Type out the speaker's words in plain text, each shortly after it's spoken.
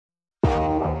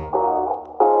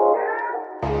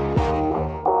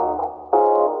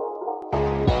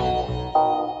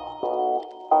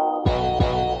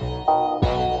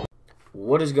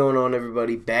What is going on,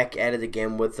 everybody? Back at it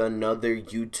again with another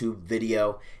YouTube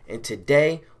video, and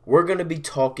today we're going to be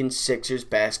talking Sixers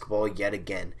basketball yet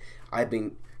again. I've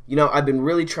been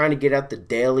really trying to get out the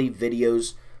daily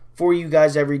videos for you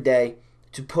guys every day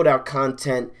to put out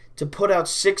content, to put out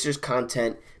Sixers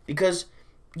content, because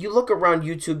you look around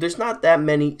YouTube, there's not that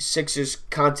many Sixers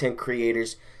content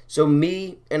creators. So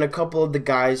me and a couple of the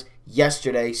guys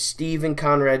yesterday, Steve and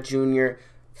Conrad Jr.,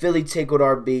 Philly Take With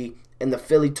RB, and the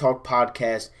Philly Talk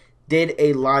podcast did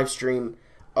a live stream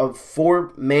of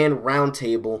four-man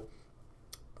roundtable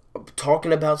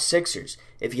talking about Sixers.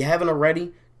 If you haven't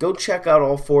already, go check out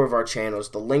all four of our channels.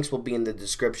 The links will be in the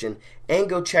description. And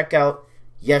go check out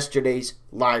yesterday's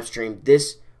live stream.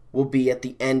 This will be at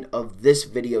the end of this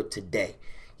video today.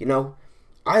 You know,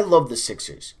 I love the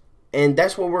Sixers, and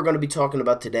that's what we're going to be talking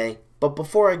about today. But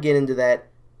before I get into that,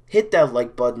 hit that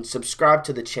like button, subscribe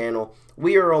to the channel.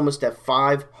 We are almost at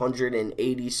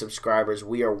 580 subscribers.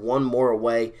 We are one more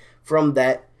away from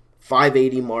that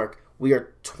 580 mark. We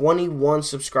are 21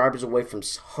 subscribers away from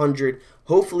 100.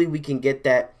 Hopefully we can get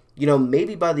that,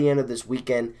 maybe by the end of this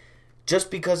weekend. Just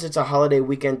because it's a holiday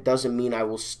weekend doesn't mean I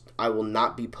will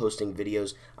not be posting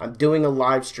videos. I'm doing a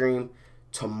live stream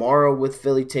tomorrow with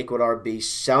Philly Take With RB,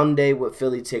 Sunday with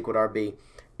Philly Take With RB,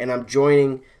 and I'm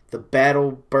joining the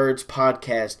Battle Birds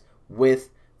podcast with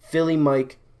Philly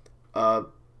Mike,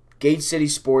 Gate City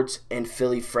Sports, and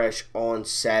Philly Fresh on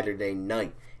Saturday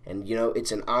night. And,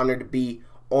 it's an honor to be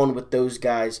on with those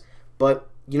guys. But,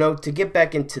 to get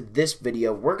back into this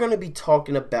video, we're going to be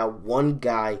talking about one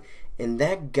guy, and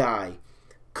that guy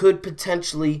could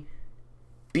potentially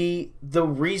be the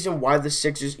reason why the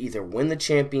Sixers either win the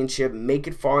championship, make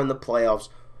it far in the playoffs,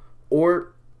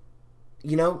 or,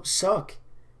 suck.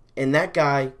 And that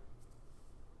guy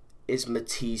is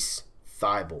Matisse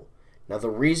Thybulle. Now, the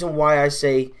reason why I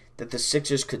say that the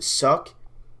Sixers could suck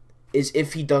is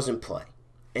if he doesn't play.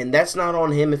 And that's not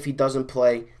on him if he doesn't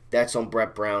play. That's on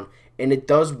Brett Brown. And it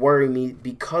does worry me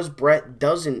because Brett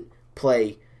doesn't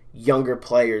play younger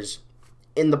players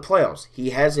in the playoffs. He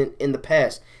hasn't in the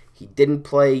past. He didn't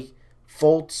play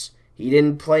Fultz. He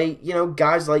didn't play,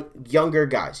 guys like younger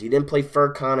guys. He didn't play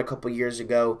Furkan a couple years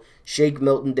ago. Shake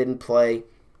Milton didn't play.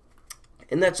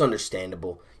 And that's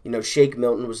understandable. Shake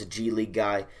Milton was a G League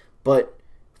guy, but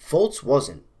Fultz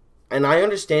wasn't. And I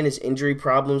understand his injury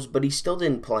problems, but he still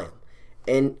didn't play him.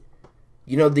 And,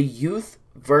 the youth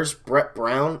versus Brett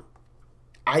Brown,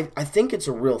 I think it's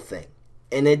a real thing.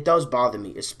 And it does bother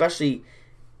me, especially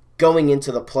going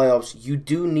into the playoffs. You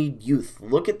do need youth.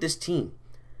 Look at this team.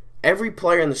 Every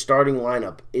player in the starting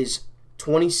lineup is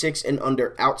 26 and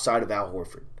under outside of Al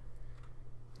Horford.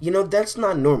 That's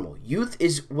not normal. Youth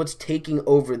is what's taking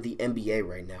over the NBA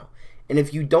right now. And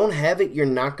if you don't have it, you're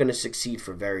not going to succeed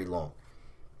for very long.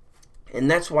 And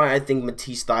that's why I think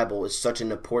Matisse Thybulle is such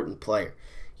an important player.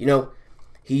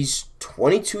 He's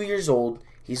 22 years old.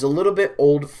 He's a little bit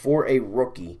old for a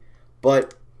rookie.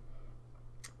 But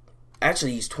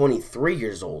actually, he's 23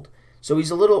 years old. So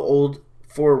he's a little old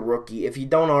for a rookie. If you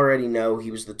don't already know,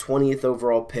 he was the 20th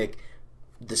overall pick.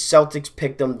 The Celtics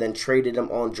picked him, then traded him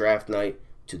on draft night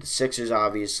to the Sixers,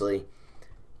 obviously.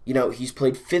 He's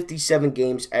played 57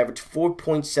 games, averaged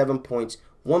 4.7 points,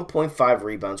 1.5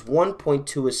 rebounds,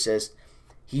 1.2 assists.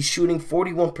 He's shooting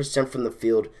 41% from the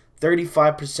field,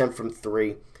 35% from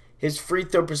three. His free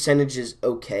throw percentage is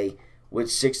okay with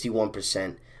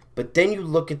 61%. But then you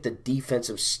look at the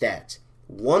defensive stats.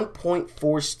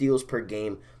 1.4 steals per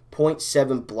game,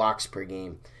 0.7 blocks per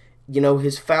game.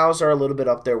 His fouls are a little bit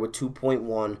up there with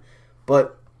 2.1.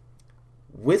 But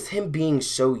with him being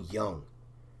so young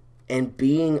and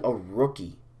being a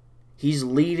rookie, he's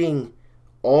leading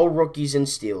all rookies in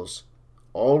steals,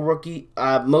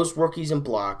 most rookies in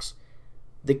blocks.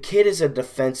 The kid is a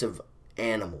defensive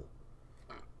animal.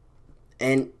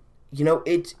 And,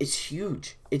 it's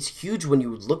huge. It's huge when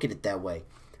you look at it that way.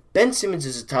 Ben Simmons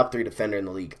is a top 3 defender in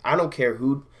the league. I don't care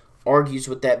who argues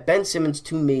with that. Ben Simmons,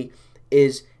 to me,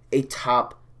 is a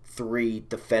top 3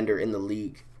 defender in the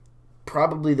league.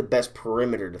 Probably the best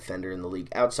perimeter defender in the league,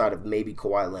 outside of maybe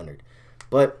Kawhi Leonard.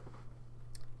 But,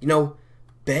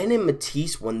 Ben and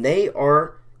Matisse, when they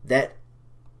are that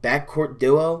backcourt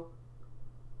duo,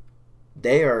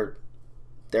 they're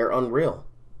unreal.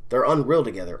 They're unreal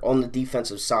together on the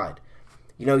defensive side.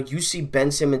 You see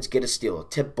Ben Simmons get a steal, a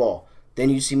tip ball. Then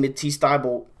you see Matisse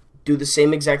Thybulle do the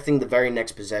same exact thing the very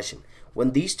next possession.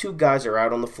 When these two guys are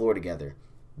out on the floor together,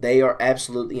 they are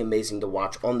absolutely amazing to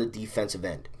watch on the defensive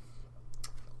end.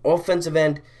 Offensive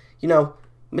end,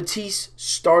 Matisse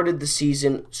started the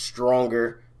season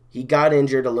stronger. He got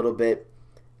injured a little bit,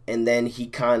 and then he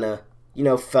kind of,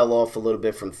 fell off a little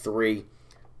bit from three.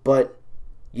 But,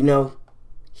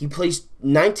 He plays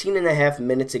 19.5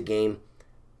 minutes a game.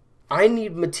 I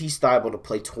need Matisse Thybulle to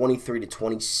play 23 to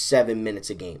 27 minutes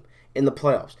a game in the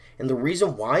playoffs. And the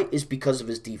reason why is because of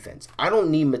his defense. I don't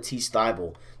need Matisse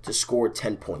Thybulle to score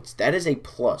 10 points. That is a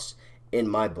plus in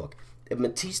my book. If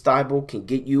Matisse Thybulle can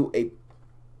get you a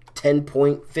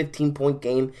 10-point, 15-point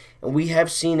game, and we have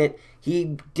seen it,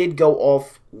 he did go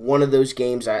off one of those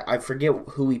games. I forget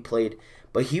who he played,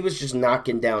 but he was just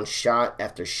knocking down shot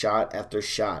after shot after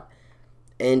shot.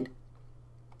 And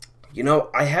you know,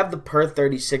 I have the per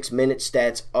 36-minute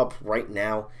stats up right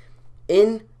now.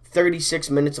 In 36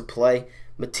 minutes of play,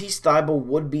 Matisse Thybulle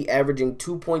would be averaging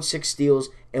 2.6 steals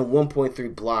and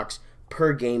 1.3 blocks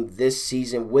per game this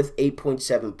season with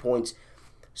 8.7 points.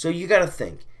 So you got to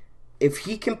think, if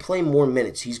he can play more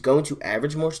minutes, he's going to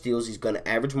average more steals, he's going to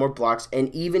average more blocks,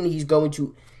 and even he's going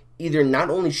to either not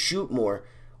only shoot more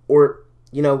or,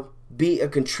 you know, be a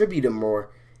contributor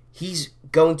more. He's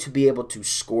going to be able to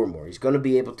score more. He's going to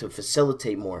be able to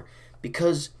facilitate more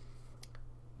because,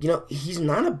 you know, he's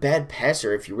not a bad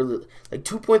passer if you really, like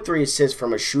 2.3 assists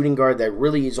from a shooting guard that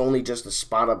really is only just a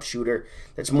spot-up shooter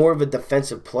that's more of a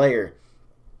defensive player.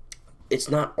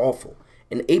 It's not awful.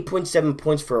 And 8.7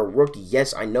 points for a rookie,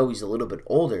 yes, I know he's a little bit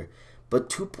older, but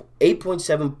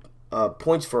 8.7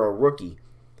 points for a rookie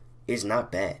is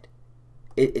not bad.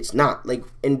 It's not. Like,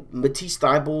 in Matisse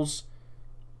Thybulle's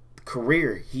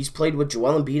career, he's played with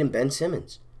Joel Embiid and Ben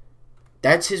Simmons.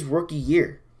 That's his rookie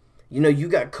year. You know, you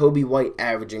got Kobe White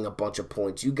averaging a bunch of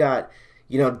points. You got,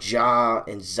 you know, Ja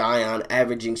and Zion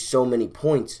averaging so many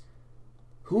points.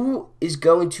 Who is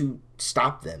going to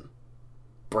stop them?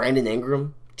 Brandon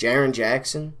Ingram? Jaren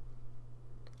Jackson?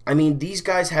 I mean, these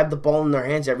guys have the ball in their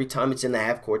hands every time it's in the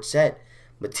half-court set.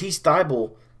 Matisse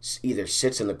Thybulle either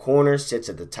sits in the corner, sits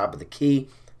at the top of the key,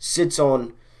 sits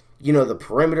on, you know, the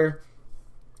perimeter.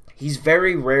 He's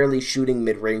very rarely shooting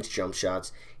mid-range jump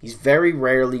shots. He's very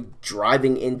rarely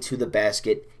driving into the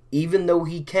basket, even though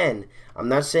he can. I'm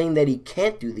not saying that he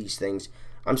can't do these things.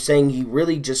 I'm saying he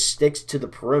really just sticks to the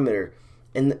perimeter.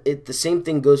 And the same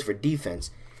thing goes for defense.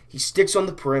 He sticks on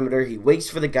the perimeter. He waits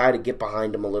for the guy to get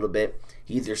behind him a little bit.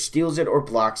 He either steals it or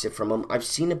blocks it from him. I've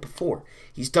seen it before.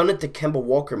 He's done it to Kemba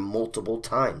Walker multiple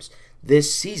times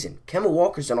this season. Kemba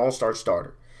Walker's an all-star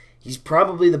starter. He's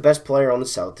probably the best player on the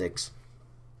Celtics.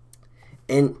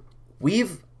 And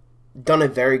we've done a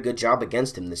very good job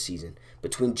against him this season.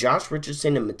 Between Josh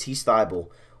Richardson and Matisse Thybulle,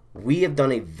 we have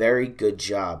done a very good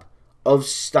job of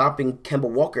stopping Kemba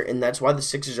Walker, and that's why the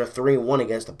Sixers are 3-1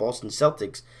 against the Boston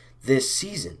Celtics this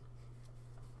season.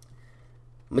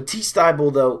 Matisse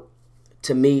Thybulle, though,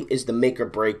 to me, is the make or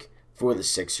break for the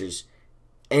Sixers.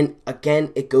 And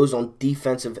again, it goes on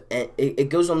it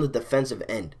goes on the defensive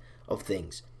end of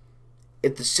things.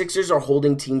 If the Sixers are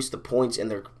holding teams to points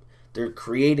and they're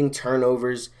creating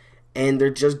turnovers and they're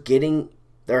just getting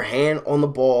their hand on the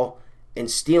ball and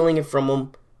stealing it from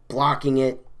them, blocking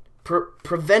it,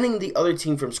 preventing the other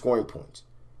team from scoring points.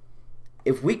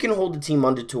 If we can hold the team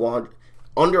under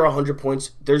 100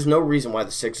 points, there's no reason why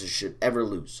the Sixers should ever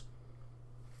lose.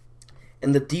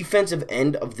 And the defensive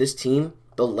end of this team,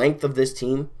 the length of this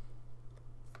team,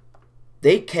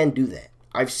 they can do that.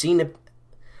 I've seen it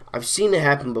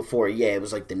happen before. Yeah, it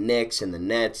was like the Knicks and the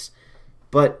Nets,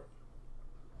 but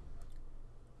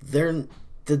the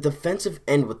defensive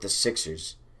end with the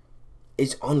Sixers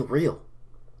is unreal.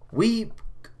 We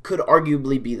could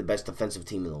arguably be the best defensive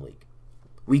team in the league.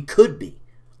 We could be.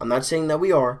 I'm not saying that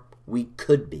we are. We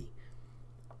could be.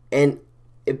 And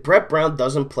if Brett Brown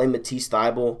doesn't play Matisse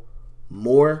Thybulle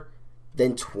more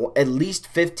than at least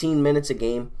 15 minutes a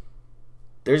game,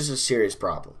 there's a serious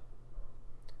problem.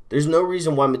 There's no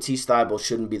reason why Matisse Thybulle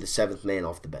shouldn't be the seventh man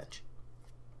off the bench.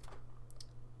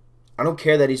 I don't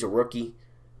care that he's a rookie.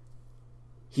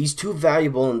 He's too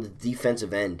valuable in the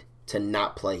defensive end to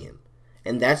not play him.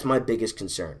 And that's my biggest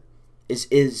concern.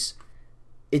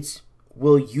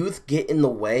 Will youth get in the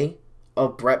way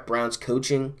of Brett Brown's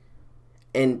coaching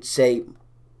and say,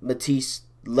 Matisse,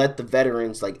 let the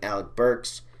veterans like Alec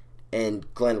Burks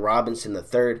and Glenn Robinson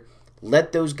III,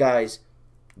 let those guys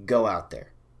go out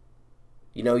there.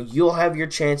 You know, you'll have your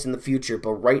chance in the future,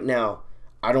 but right now,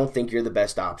 I don't think you're the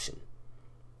best option.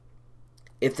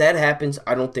 If that happens,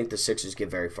 I don't think the Sixers get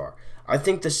very far. I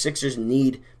think the Sixers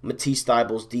need Matisse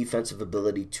Thybulle's defensive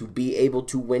ability to be able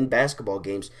to win basketball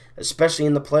games, especially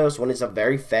in the playoffs when it's a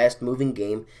very fast-moving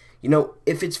game. You know,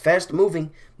 if it's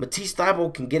fast-moving, Matisse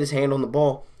Thybulle can get his hand on the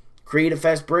ball, create a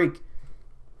fast break.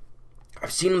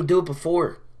 I've seen him do it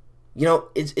before. You know,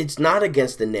 it's not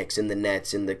against the Knicks and the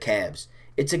Nets and the Cavs.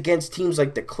 It's against teams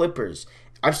like the Clippers.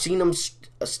 I've seen him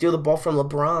steal the ball from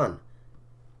LeBron,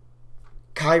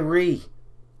 Kyrie,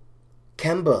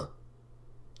 Kemba.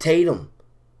 Tatum.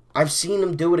 I've seen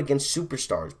him do it against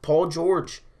superstars. Paul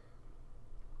George.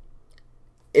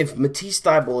 If Matisse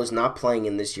Thybulle is not playing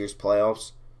in this year's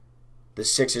playoffs, the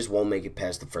Sixers won't make it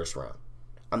past the first round.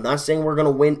 I'm not saying we're going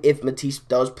to win if Matisse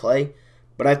does play,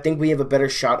 but I think we have a better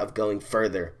shot of going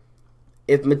further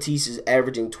if Matisse is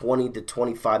averaging 20 to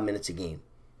 25 minutes a game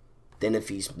than if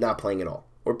he's not playing at all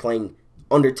or playing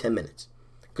under 10 minutes.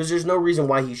 Because there's no reason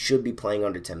why he should be playing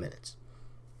under 10 minutes.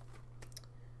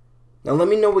 Now let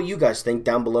me know what you guys think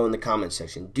down below in the comment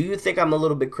section. Do you think I'm a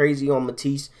little bit crazy on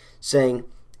Matisse saying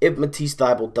if Matisse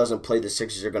Thybulle doesn't play, the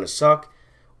Sixers are going to suck?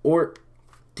 Or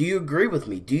do you agree with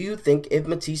me? Do you think if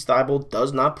Matisse Thybulle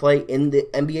does not play in the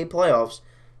NBA playoffs,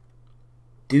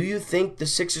 do you think the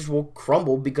Sixers will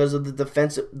crumble because of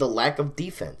the lack of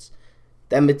defense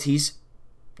that Matisse,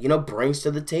 brings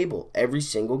to the table every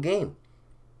single game?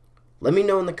 Let me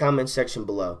know in the comment section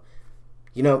below.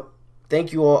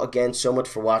 Thank you all again so much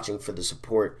for watching, for the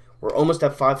support. We're almost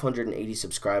at 580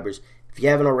 subscribers. If you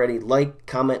haven't already, like,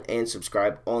 comment, and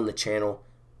subscribe on the channel.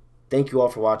 Thank you all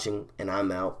for watching, and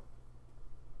I'm out.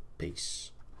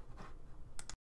 Peace.